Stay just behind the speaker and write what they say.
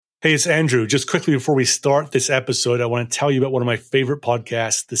Hey, it's Andrew. Just quickly before we start this episode, I want to tell you about one of my favorite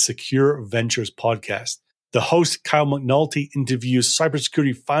podcasts, the Secure Ventures podcast. The host, Kyle McNulty, interviews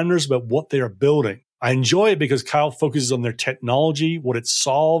cybersecurity founders about what they are building. I enjoy it because Kyle focuses on their technology, what it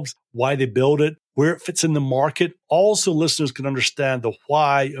solves, why they build it, where it fits in the market. Also, listeners can understand the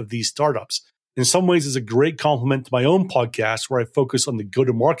why of these startups. In some ways, it's a great complement to my own podcast where I focus on the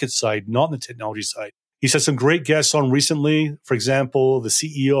go-to-market side, not on the technology side. He's had some great guests on recently. For example, the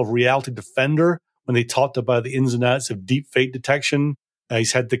CEO of Reality Defender, when they talked about the ins and outs of deep fake detection.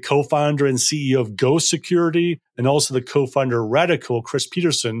 He's had the co-founder and CEO of Ghost Security, and also the co-founder of Radical, Chris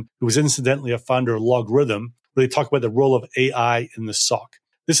Peterson, who was incidentally a founder of LogRhythm, where they talk about the role of AI in the SOC.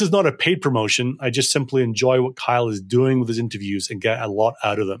 This is not a paid promotion. I just simply enjoy what Kyle is doing with his interviews and get a lot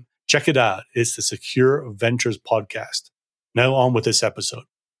out of them. Check it out. It's the Secure Ventures podcast. Now on with this episode.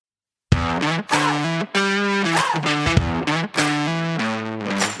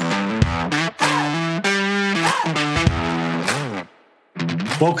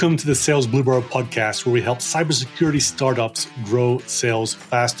 Welcome to the Sales Bluebird podcast, where we help cybersecurity startups grow sales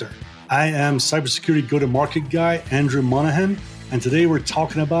faster. I am cybersecurity go-to-market guy, Andrew Monahan, and today we're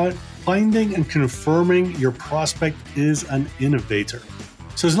talking about finding and confirming your prospect is an innovator.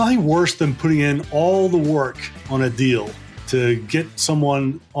 So there's nothing worse than putting in all the work on a deal to get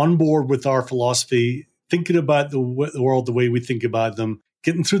someone on board with our philosophy, thinking about the world the way we think about them,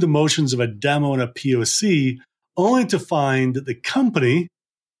 getting through the motions of a demo and a POC, only to find that the company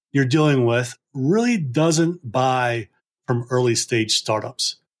you're dealing with really doesn't buy from early stage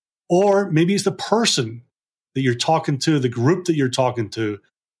startups. Or maybe it's the person that you're talking to, the group that you're talking to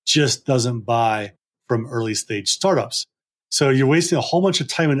just doesn't buy from early stage startups. So you're wasting a whole bunch of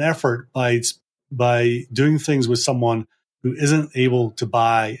time and effort by doing things with someone who isn't able to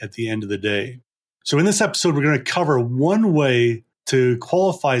buy at the end of the day. So in this episode, we're going to cover one way to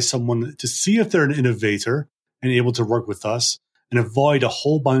qualify someone to see if they're an innovator and able to work with us, and avoid a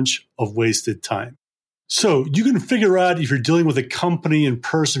whole bunch of wasted time. So you can figure out if you're dealing with a company and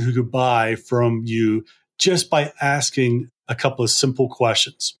person who could buy from you just by asking a couple of simple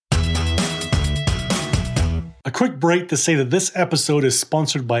questions. A quick break to say that this episode is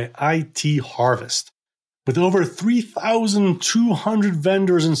sponsored by IT Harvest. With over 3,200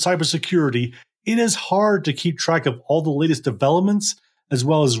 vendors in cybersecurity, it is hard to keep track of all the latest developments, as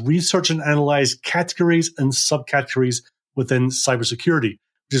well as research and analyze categories and subcategories within cybersecurity, which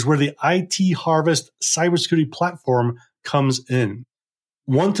is where the IT Harvest cybersecurity platform comes in.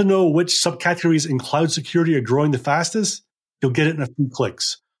 Want to know which subcategories in cloud security are growing the fastest? You'll get it in a few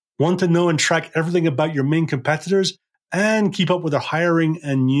clicks. Want to know and track everything about your main competitors and keep up with their hiring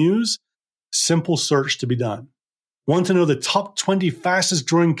and news? Simple search to be done. Want to know the top 20 fastest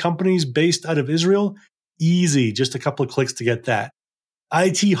growing companies based out of Israel? Easy, just a couple of clicks to get that.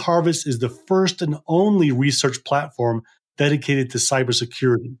 IT Harvest is the first and only research platform dedicated to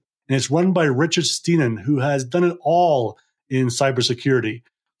cybersecurity. And it's run by Richard Steenan, who has done it all in cybersecurity.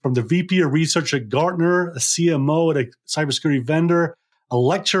 From the VP of research at Gartner, a CMO at a cybersecurity vendor, a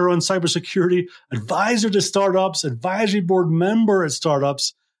lecturer on cybersecurity, advisor to startups, advisory board member at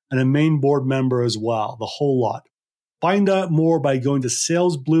startups, and a main board member as well, the whole lot. Find out more by going to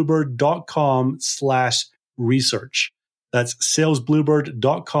salesbluebird.com/research. That's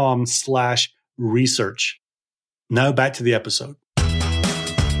salesbluebird.com/research. Now back to the episode.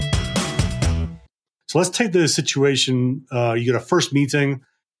 So let's take the situation. You get a first meeting.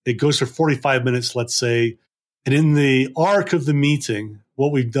 It goes for 45 minutes, let's say. And in the arc of the meeting,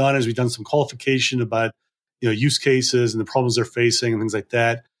 what we've done is we've done some qualification about, use cases and the problems they're facing and things like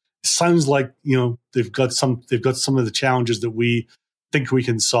that. It sounds like, they've got some of the challenges that we think we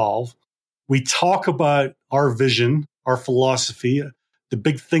can solve. We talk about our vision, our philosophy, the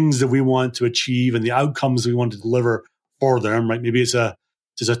big things that we want to achieve and the outcomes we want to deliver for them, right? Maybe it's a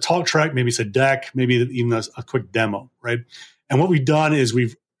talk track, maybe it's a deck, maybe even a quick demo, right? And what we've done is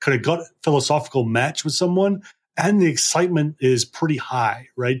we've kind of got a philosophical match with someone, and the excitement is pretty high,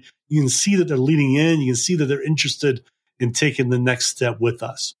 right? You can see that they're leaning in. You can see that they're interested in taking the next step with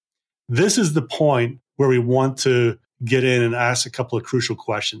us. This is the point where we want to get in and ask a couple of crucial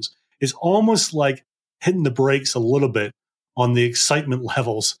questions. It's almost like hitting the brakes a little bit on the excitement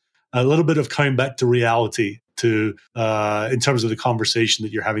levels, a little bit of coming back to reality in terms of the conversation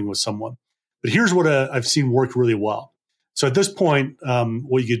that you're having with someone. But here's what I've seen work really well. So at this point,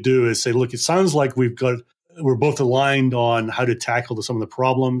 what you could do is say, look, it sounds like we're both aligned on how to tackle some of the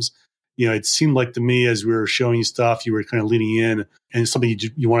problems. It seemed like to me as we were showing you stuff, you were kind of leaning in and something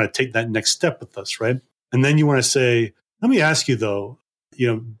you want to take that next step with us, right? And then you want to say, let me ask you though,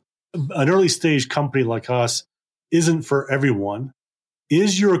 an early stage company like us isn't for everyone.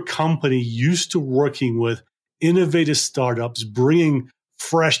 is your company used to working with innovative startups, bringing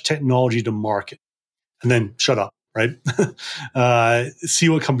fresh technology to market? And then shut up, right? See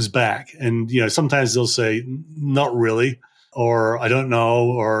what comes back. And, sometimes they'll say, not really, or I don't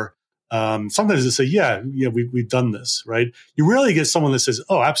know, or sometimes they say, yeah, we've done this, right? You rarely get someone that says,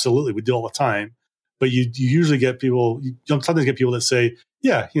 oh, absolutely, we do all the time. But you usually get people, you sometimes get people that say,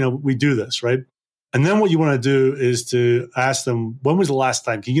 yeah, we do this, right? And then what you want to do is to ask them, when was the last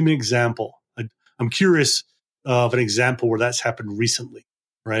time? Can you give me an example? I'm curious of an example where that's happened recently,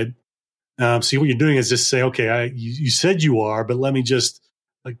 right? So what you're doing is just say, okay, you said you are, but let me just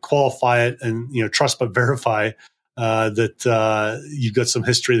qualify it and trust but verify that you've got some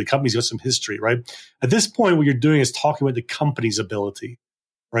history. The company's got some history, right? At this point, what you're doing is talking about the company's ability,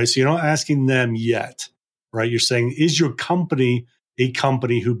 right? So you're not asking them yet, right? You're saying, is your company a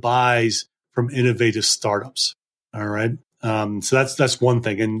company who buys from innovative startups? All right. So that's one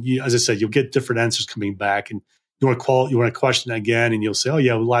thing. And as I said, you'll get different answers coming back, and you want to question again, and you'll say, oh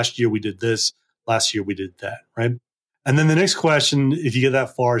yeah, well, last year we did this, last year we did that, right? And then the next question, if you get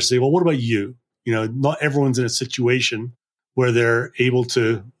that far, is say, well, what about you? Not everyone's in a situation where they're able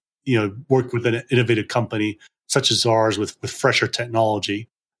to, work with an innovative company such as ours with fresher technology.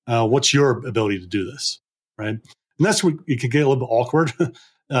 What's your ability to do this, right? And that's where it can get a little bit awkward.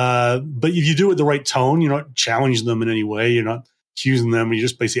 But if you do it with the right tone, you're not challenging them in any way. You're not accusing them. You're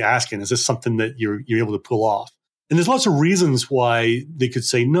just basically asking, is this something that you're able to pull off? And there's lots of reasons why they could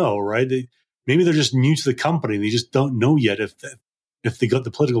say no, right? Maybe they're just new to the company. They just don't know yet if they got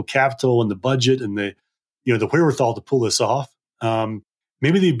the political capital and the budget and the wherewithal to pull this off.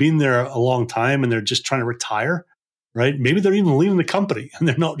 Maybe they've been there a long time and they're just trying to retire, right? Maybe they're even leaving the company and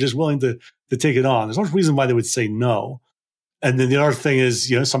they're not just willing to take it on. There's no reason why they would say no. And then the other thing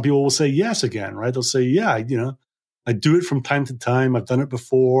is, some people will say yes again, right? They'll say, yeah, I do it from time to time. I've done it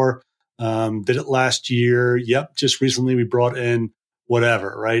before. Did it last year. Yep. Just recently we brought in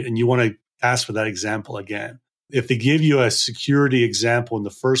whatever, right? And you want to ask for that example again. If they give you a security example in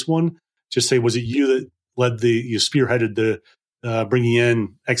the first one, just say, was it you that you spearheaded the bringing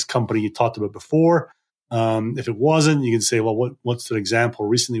in X company you talked about before? If it wasn't, you can say, well, what's an example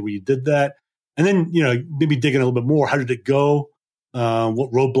recently where you did that? And then, maybe dig in a little bit more. How did it go?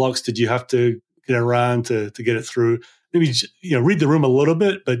 What roadblocks did you have to get around to get it through? Maybe, read the room a little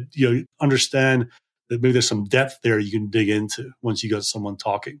bit, but, understand that maybe there's some depth there you can dig into once you got someone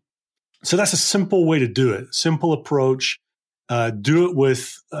talking. So that's a simple way to do it. Simple approach. Do it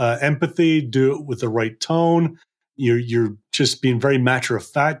with empathy. Do it with the right tone. You're just being very matter of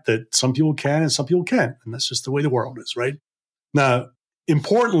fact that some people can and some people can't. And that's just the way the world is, right? Now,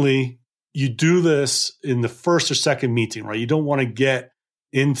 importantly, you do this in the first or second meeting, right? You don't want to get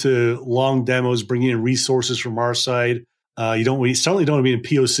into long demos, bringing in resources from our side. You certainly don't want to be in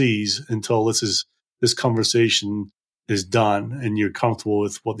POCs until this conversation is done and you're comfortable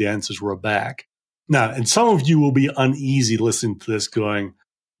with what the answers were back. Now, and some of you will be uneasy listening to this going,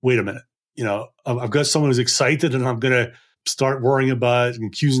 wait a minute, I've got someone who's excited and I'm going to start worrying about and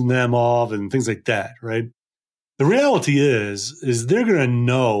accusing them of and things like that, right? The reality is they're going to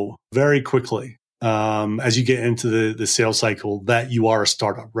know very quickly as you get into the sales cycle that you are a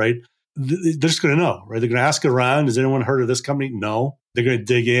startup, right? They're just going to know, right? They're going to ask around, has anyone heard of this company? No. They're going to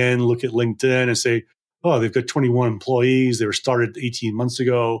dig in, look at LinkedIn and say, oh, they've got 21 employees. They were started 18 months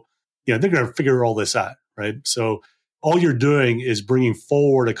ago. They're going to figure all this out, right? So all you're doing is bringing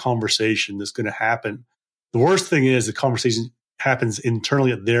forward a conversation that's going to happen. The worst thing is the conversation happens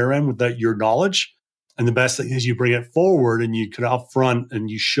internally at their end without your knowledge. And the best thing is you bring it forward and you can upfront and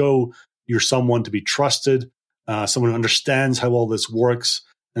you show you're someone to be trusted, someone who understands how all this works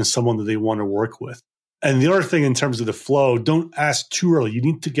and someone that they want to work with. And the other thing in terms of the flow, don't ask too early. You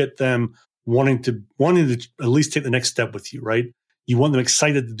need to get them wanting to at least take the next step with you, right? You want them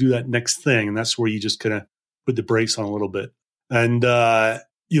excited to do that next thing. And that's where you just kind of put the brakes on a little bit. And,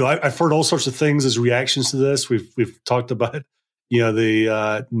 I've heard all sorts of things as reactions to this. We've talked about,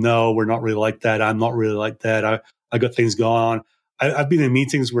 no, we're not really like that. I'm not really like that. I got things going on. I've been in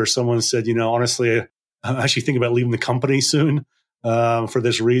meetings where someone said, honestly, I'm actually thinking about leaving the company soon for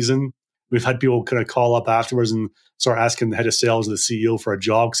this reason. We've had people kind of call up afterwards and start asking the head of sales or the CEO for a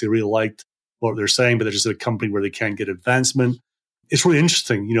job because they really liked what they're saying, but they're just at a company where they can't get advancement. It's really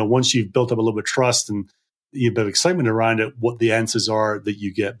interesting, once you've built up a little bit of trust and you have excitement around it, what the answers are that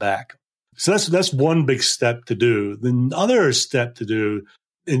you get back. So that's one big step to do. The other step to do,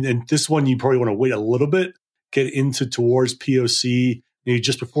 and this one you probably want to wait a little bit, get into towards POC, maybe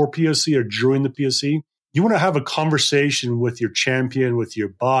just before POC or during the POC. You want to have a conversation with your champion, with your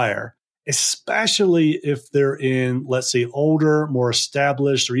buyer, especially if they're in, let's say, older, more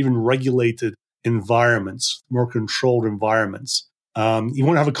established, or even regulated environments, more controlled environments. You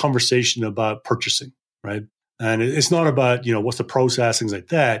want to have a conversation about purchasing, right? And it's not about, what's the process, things like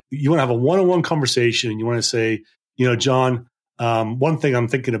that. You want to have a one-on-one conversation. You want to say, John, one thing I'm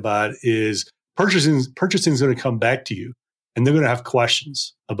thinking about is purchasing is going to come back to you, and they're going to have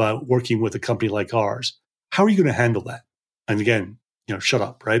questions about working with a company like ours. How are you going to handle that? And again, shut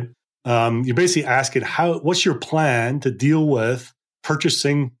up, right? You're basically asking what's your plan to deal with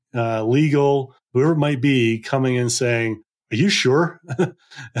purchasing, legal, whoever it might be, coming in saying, are you sure?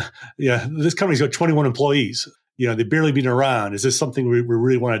 Yeah, this company's got 21 employees. They've barely been around. Is this something we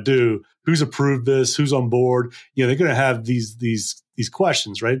really want to do? Who's approved this? Who's on board? They're going to have these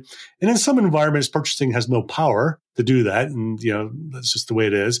questions, right? And in some environments, purchasing has no power to do that. And, that's just the way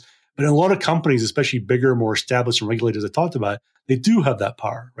it is. But in a lot of companies, especially bigger, more established and regulated, as I talked about, they do have that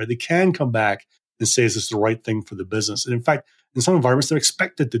power, right? They can come back and say, is this the right thing for the business? And in fact, in some environments, they're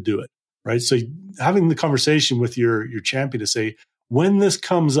expected to do it, right? So having the conversation with your champion to say, when this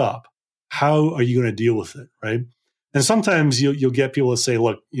comes up, how are you going to deal with it, right? And sometimes you'll get people to say,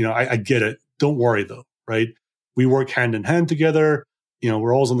 look, I get it. Don't worry though, right? We work hand in hand together.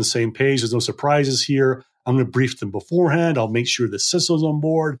 We're always on the same page. There's no surprises here. I'm going to brief them beforehand. I'll make sure the CISO's on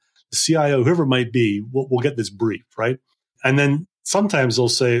board, the CIO, whoever it might be. We'll get this brief, right? And then sometimes they'll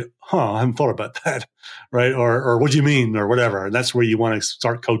say, I haven't thought about that, right? Or what do you mean, or whatever. And that's where you want to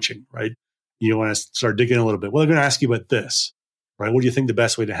start coaching, right? You want to start digging a little bit. Well, they're going to ask you about this, right? What do you think the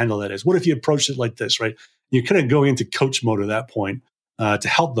best way to handle that is? What if you approach it like this, right? You're kind of going into coach mode at that point to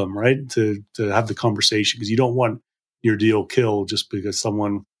help them, right? To have the conversation, because you don't want your deal killed just because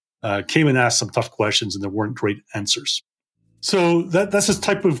someone came and asked some tough questions and there weren't great answers. So that's the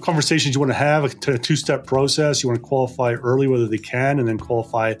type of conversations you want to have, a two-step process. You want to qualify early whether they can, and then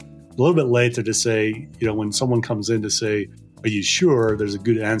qualify a little bit later to say, when someone comes in to say, are you sure there's a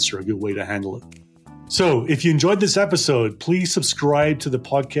good answer, a good way to handle it? So if you enjoyed this episode, please subscribe to the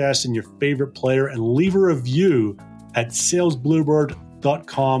podcast in your favorite player and leave a review at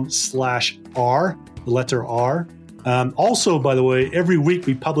salesbluebird.com/R, the letter R. Also, by the way, every week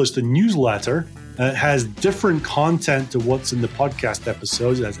we publish the newsletter. It has different content to what's in the podcast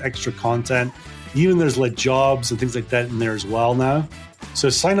episodes. It has extra content. Even there's jobs and things like that in there as well now. So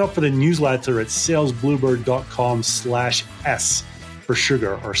sign up for the newsletter at salesbluebird.com/S for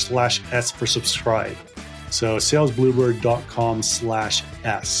sugar, or /S for subscribe. So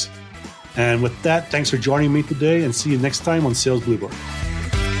salesbluebird.com/S. And with that, thanks for joining me today, and see you next time on Sales Bluebird.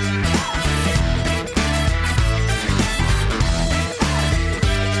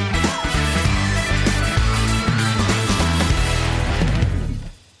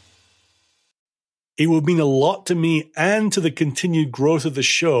 It would mean a lot to me and to the continued growth of the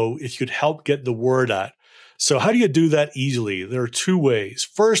show if you could help get the word out. So how do you do that easily? There are two ways.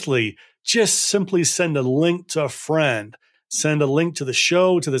 Firstly, just simply send a link to a friend. Send a link to the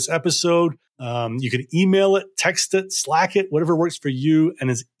show, to this episode. You can email it, text it, Slack it, whatever works for you and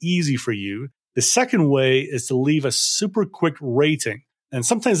is easy for you. The second way is to leave a super quick rating. And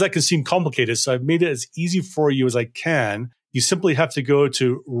sometimes that can seem complicated, so I've made it as easy for you as I can. You simply have to go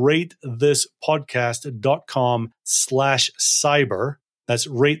to ratethispodcast.com/cyber. That's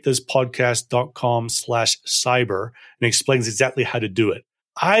ratethispodcast.com/cyber, and explains exactly how to do it.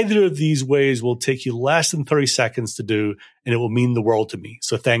 Either of these ways will take you less than 30 seconds to do, and it will mean the world to me.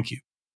 So thank you.